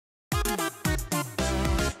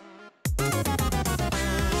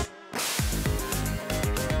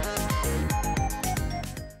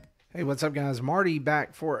Hey, what's up, guys? Marty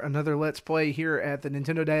back for another Let's Play here at the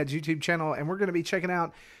Nintendo Dads YouTube channel, and we're going to be checking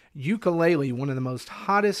out Yooka-Laylee, one of the most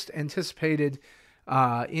hottest anticipated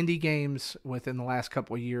indie games within the last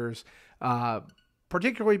couple of years,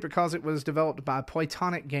 particularly because it was developed by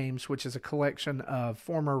Playtonic Games, which is a collection of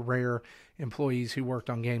former Rare employees who worked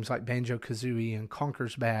on games like Banjo-Kazooie and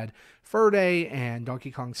Conker's Bad Fur Day and Donkey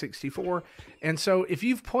Kong 64. And so if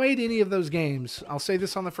you've played any of those games, I'll say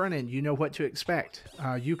this on the front end, you know what to expect.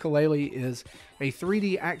 Yooka-Laylee is a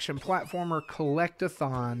 3D action platformer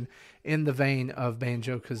collect-a-thon in the vein of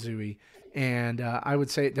Banjo-Kazooie. And I would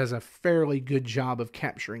say it does a fairly good job of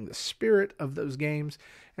capturing the spirit of those games.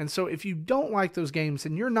 And so if you don't like those games,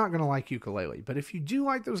 then you're not going to like Yooka-Laylee. But if you do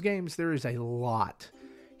like those games, there is a lot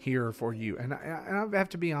here for you. And I have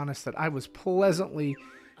to be honest that I was pleasantly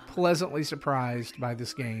surprised by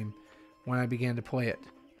this game when I began to play it.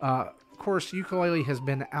 Of course, Yooka-Laylee has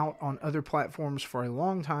been out on other platforms for a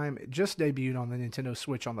long time. It just debuted on the Nintendo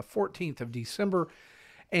Switch on the 14th of December.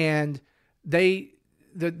 And the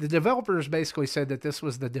developers basically said that this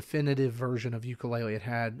was the definitive version of Yooka-Laylee. It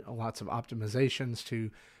had lots of optimizations to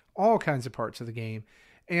all kinds of parts of the game.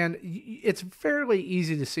 And it's fairly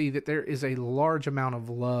easy to see that there is a large amount of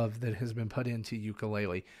love that has been put into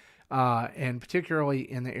Yooka-Laylee. And particularly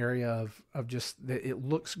in the area of just that it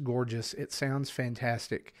looks gorgeous. It sounds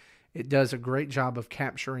fantastic. It does a great job of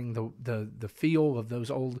capturing the feel of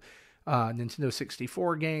those old Nintendo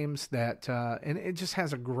 64 games. And it just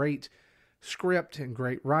has a great script and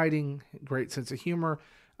great writing, great sense of humor.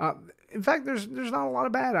 In fact, there's not a lot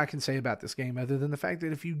of bad I can say about this game other than the fact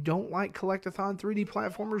that if you don't like collect-a-thon 3D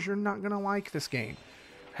platformers, you're not going to like this game.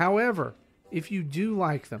 However, if you do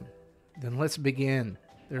like them, then let's begin.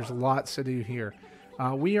 There's lots to do here.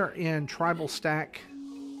 We are in Tribal Stack.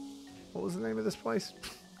 What was the name of this place?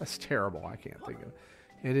 That's terrible. I can't think of it.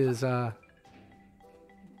 It is,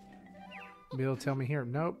 be able to tell me here.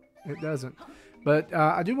 Nope, it doesn't. But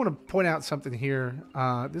I do want to point out something here.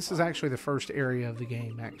 This is actually the first area of the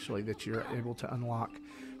game, actually, that you're able to unlock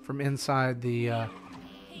from inside the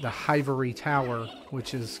Hivory Tower,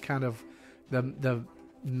 which is kind of the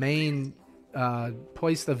main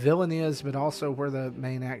place the villain is, but also where the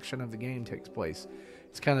main action of the game takes place.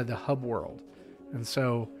 It's kind of the hub world. And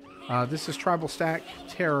so this is Tribal Stack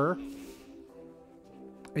Terror.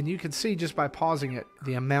 And you can see just by pausing it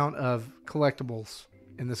the amount of collectibles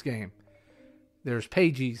in this game. There's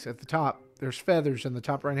pages at the top. There's feathers in the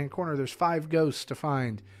top right-hand corner. There's 5 ghosts to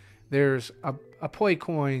find. There's a play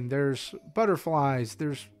coin. There's butterflies.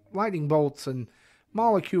 There's lightning bolts and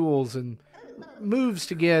molecules and moves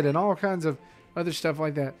to get and all kinds of other stuff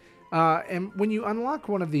like that. And when you unlock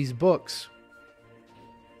one of these books,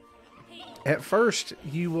 at first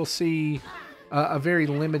you will see a very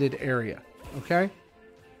limited area. Okay?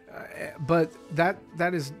 But that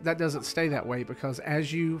doesn't stay that way, because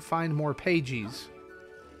as you find more pages,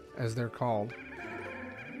 as they're called,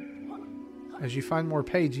 as you find more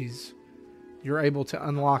pages, you're able to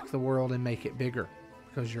unlock the world and make it bigger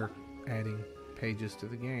because you're adding pages to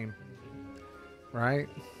the game, right?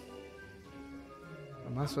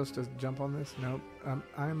 Am I supposed to jump on this? Nope.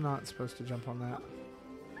 I'm not supposed to jump on that.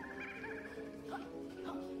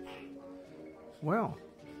 Well.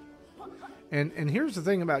 And here's the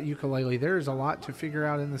thing about Yooka-Laylee. There's a lot to figure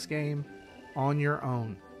out in this game on your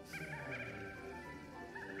own.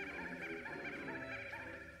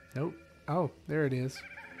 Nope. Oh, there it is.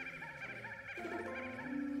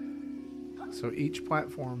 So each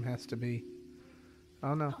platform has to be...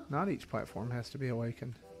 Oh, no. Not each platform has to be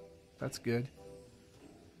awakened. That's good.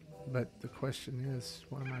 But the question is,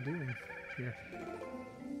 what am I doing here?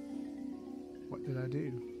 What did I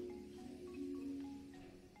do?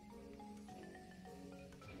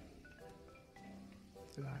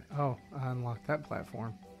 Oh, I unlocked that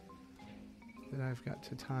platform that I've got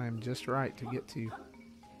to time just right to get to.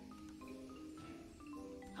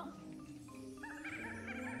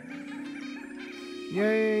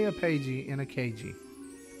 Yay, a pagey and a cagey.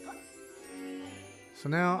 So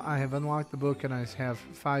now I have unlocked the book and I have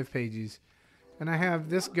 5 pages. And I have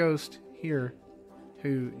this ghost here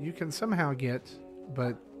who you can somehow get,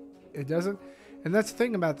 but it doesn't. And that's the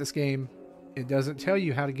thing about this game. It doesn't tell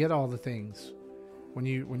you how to get all the things. When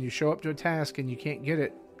you show up to a task and you can't get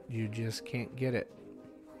it, you just can't get it.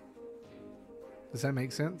 Does that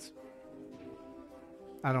make sense?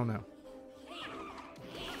 I don't know.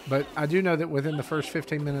 But I do know that within the first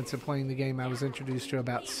 15 minutes of playing the game, I was introduced to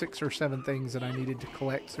about 6 or 7 things that I needed to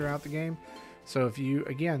collect throughout the game. So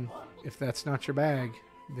if that's not your bag,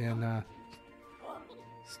 then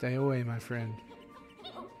stay away, my friend.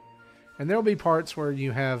 And there'll be parts where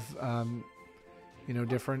you have,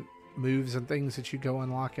 different moves and things that you go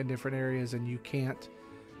unlock in different areas, and you can't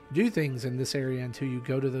do things in this area until you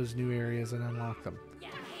go to those new areas and unlock them.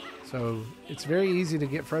 So it's very easy to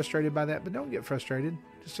get frustrated by that, but don't get frustrated.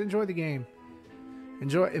 Just enjoy the game.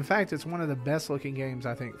 Enjoy. In fact, it's one of the best looking games,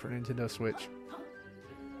 I think, for Nintendo Switch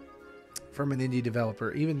from an indie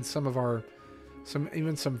developer. Even some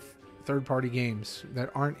third-party games that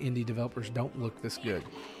aren't indie developers don't look this good.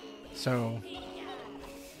 So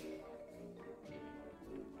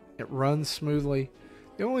it runs smoothly.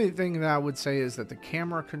 The only thing that I would say is that the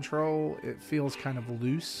camera control, it feels kind of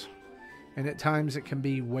loose, and at times it can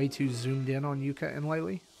be way too zoomed in on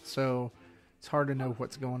Yooka-Laylee. So it's hard to know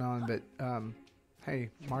what's going on. But hey,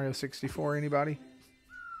 Mario 64, anybody?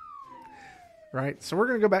 Right. So we're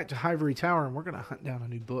going to go back to Ivory Tower, and we're going to hunt down a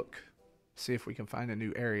new book. See if we can find a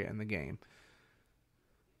new area in the game.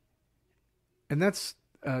 And that's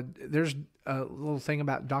there's a little thing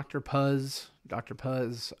about Dr. Puzz. Dr.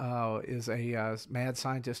 Puzz is a mad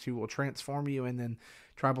scientist who will transform you, and then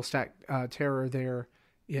Tribal Stack Terror there.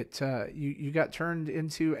 You got turned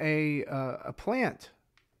into a plant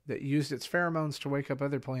that used its pheromones to wake up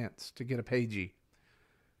other plants to get a Pagey.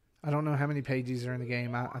 I don't know how many Pages are in the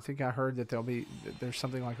game. I think I heard that there's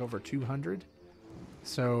something like over 200.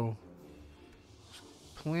 So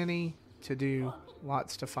plenty to do,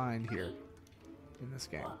 lots to find here in this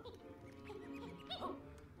game.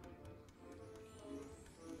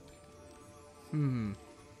 I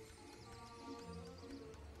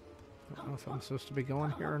don't know if I'm supposed to be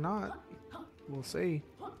going here or not. We'll see,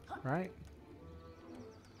 right?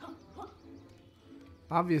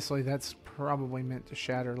 Obviously, that's probably meant to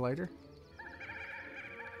shatter later.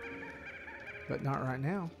 But not right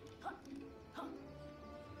now.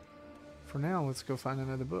 For now, let's go find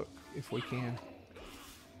another book, if we can.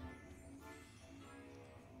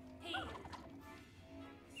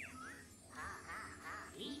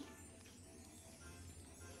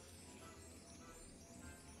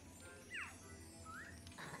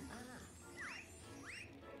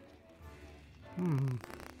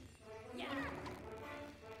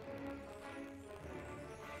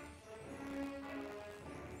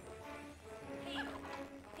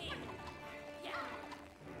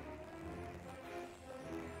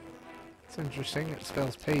 It's interesting. It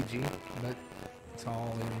spells Pagey, but it's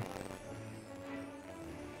all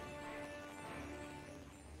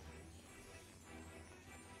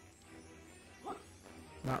in.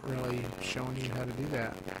 Not really showing you how to do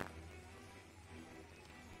that.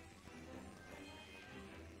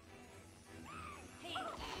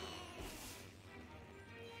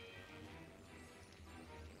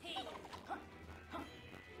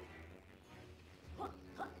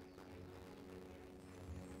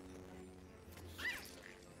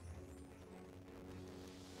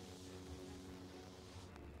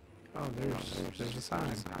 Oh, there's a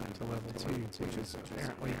sign to level 2, which is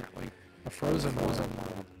apparently a frozen world,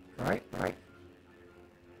 right?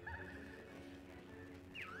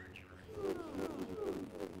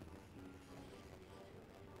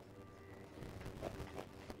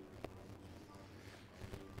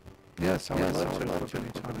 Yes, I would love to look at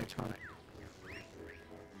Playtonic.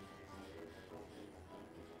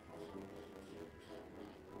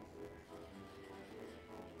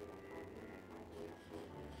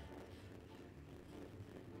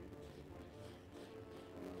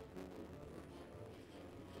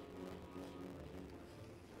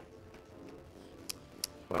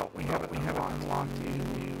 Well, we haven't unlocked any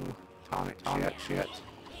new tonics yet.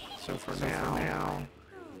 So for now,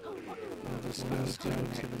 we'll just move to the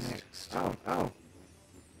next. Oh.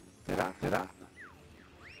 Did I?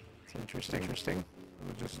 It's interesting.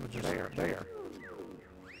 We'll just there.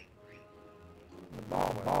 The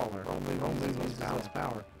baller. Only loses its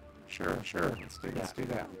power. Sure. Let's do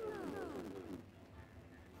that.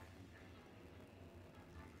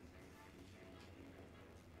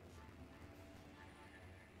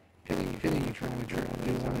 Pity you trying to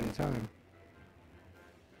do one at a time.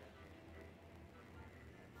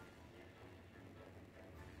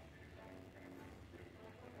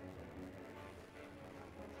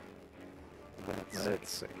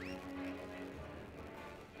 Let's see.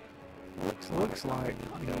 Looks like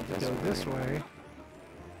you go this way.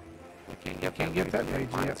 You can't get that page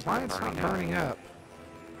yet. Why it's not burning up?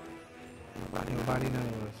 Nobody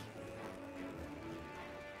knows.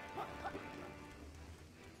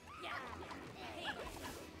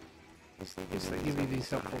 They give you these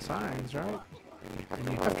helpful signs, right? And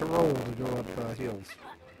you have to roll to go up hills.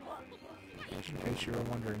 In case you were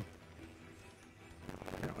wondering.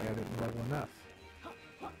 Apparently I didn't roll enough.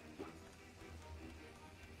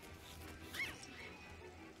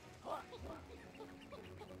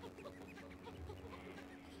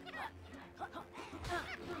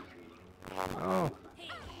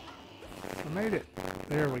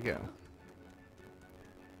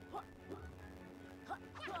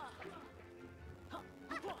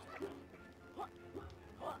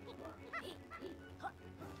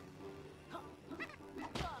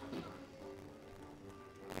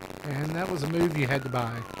 and that was a move you had to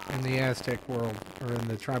buy in the Aztec world, or in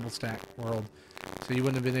the Tribal Stack world. So you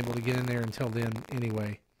wouldn't have been able to get in there until then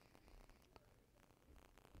anyway.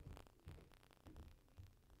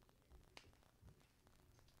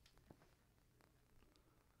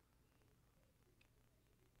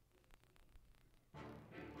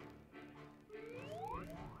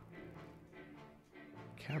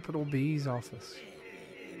 Capital B's office.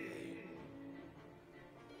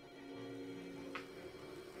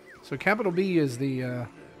 So Capital B is the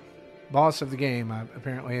boss of the game,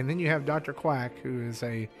 apparently. And then you have Dr. Quack, who is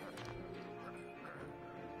a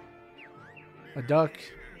duck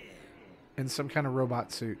in some kind of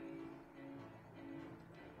robot suit.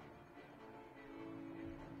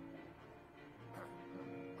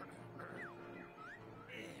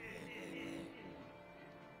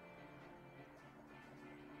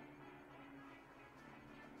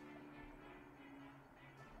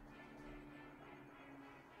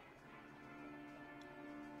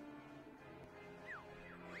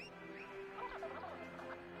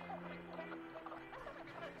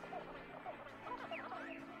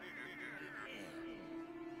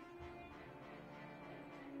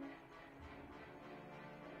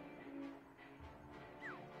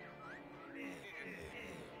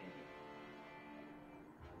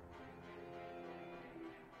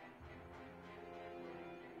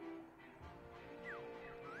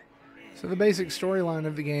 So the basic storyline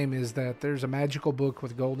of the game is that there's a magical book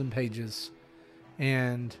with golden pages,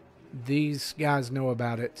 and these guys know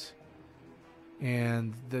about it,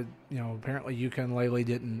 and apparently Yooka-Laylee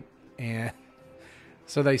didn't, and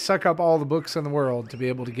so they suck up all the books in the world to be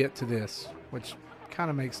able to get to this, which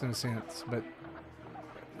kind of makes no sense, but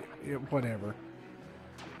whatever,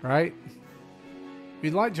 right?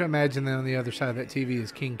 You'd like to imagine that on the other side of that TV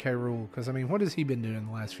is King K. Rool, because I mean, what has he been doing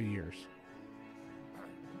the last few years?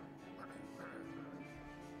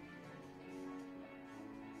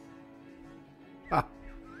 Ah.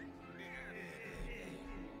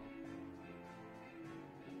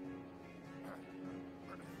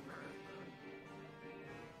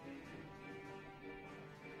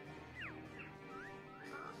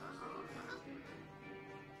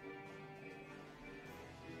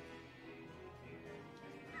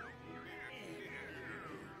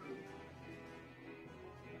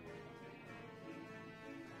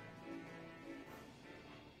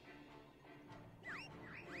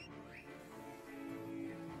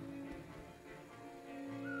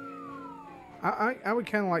 I would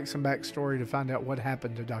kind of like some backstory to find out what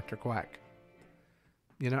happened to Dr. Quack.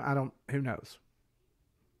 Who knows?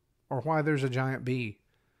 Or why there's a giant bee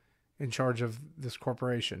in charge of this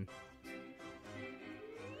corporation.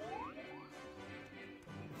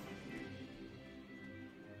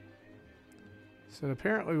 So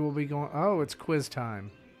apparently we'll be going, oh, it's quiz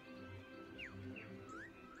time.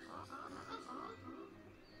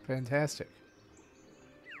 Fantastic.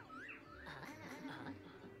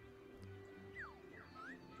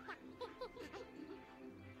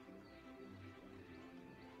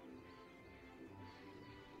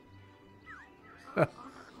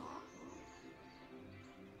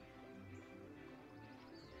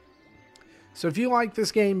 So if you like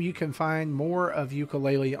this game, you can find more of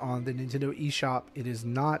Yooka-Laylee on the Nintendo eShop. It is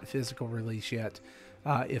not physical release yet,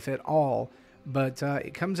 if at all, but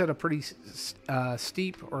it comes at a pretty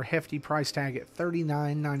steep or hefty price tag at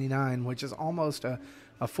 $39.99, which is almost a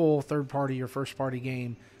full third-party or first-party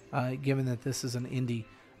game, given that this is an indie.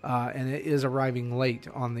 And it is arriving late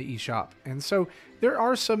on the eShop. And so there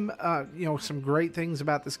are some, some great things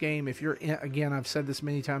about this game. If you're, again, I've said this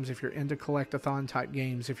many times, if you're into collectathon type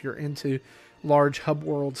games, if you're into large hub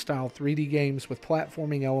world style 3D games with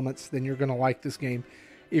platforming elements, then you're going to like this game.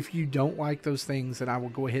 If you don't like those things, then I will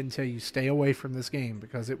go ahead and tell you stay away from this game,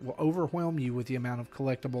 because it will overwhelm you with the amount of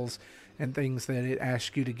collectibles and things that it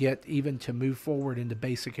asks you to get, even to move forward into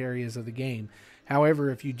basic areas of the game.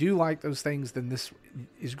 However, if you do like those things, then this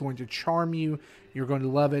is going to charm you. You're going to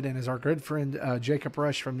love it. And as our good friend Jacob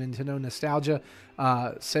Rush from Nintendo Nostalgia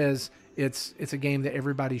says, it's a game that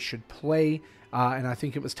everybody should play. And I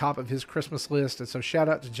think it was top of his Christmas list. And so shout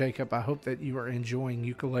out to Jacob. I hope that you are enjoying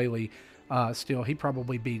Yooka-Laylee still. He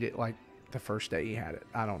probably beat it like the first day he had it.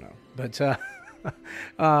 I don't know. But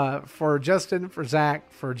for Justin, for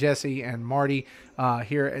Zach, for Jesse, and Marty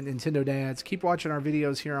here at Nintendo Dads, keep watching our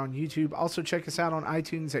videos here on YouTube. Also check us out on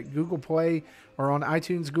iTunes at Google Play, or on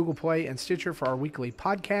iTunes, Google Play, and Stitcher for our weekly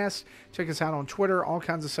podcast. Check us out on Twitter, all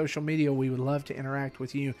kinds of social media. We would love to interact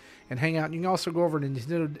with you and hang out. And you can also go over to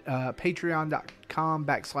Nintendo,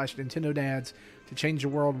 patreon.com/Nintendo Dads to change the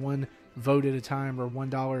world one vote at a time, or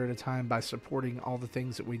 $1 at a time, by supporting all the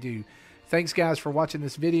things that we do. Thanks, guys, for watching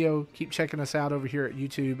this video. Keep checking us out over here at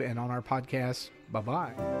YouTube and on our podcast.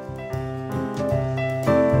 Bye-bye.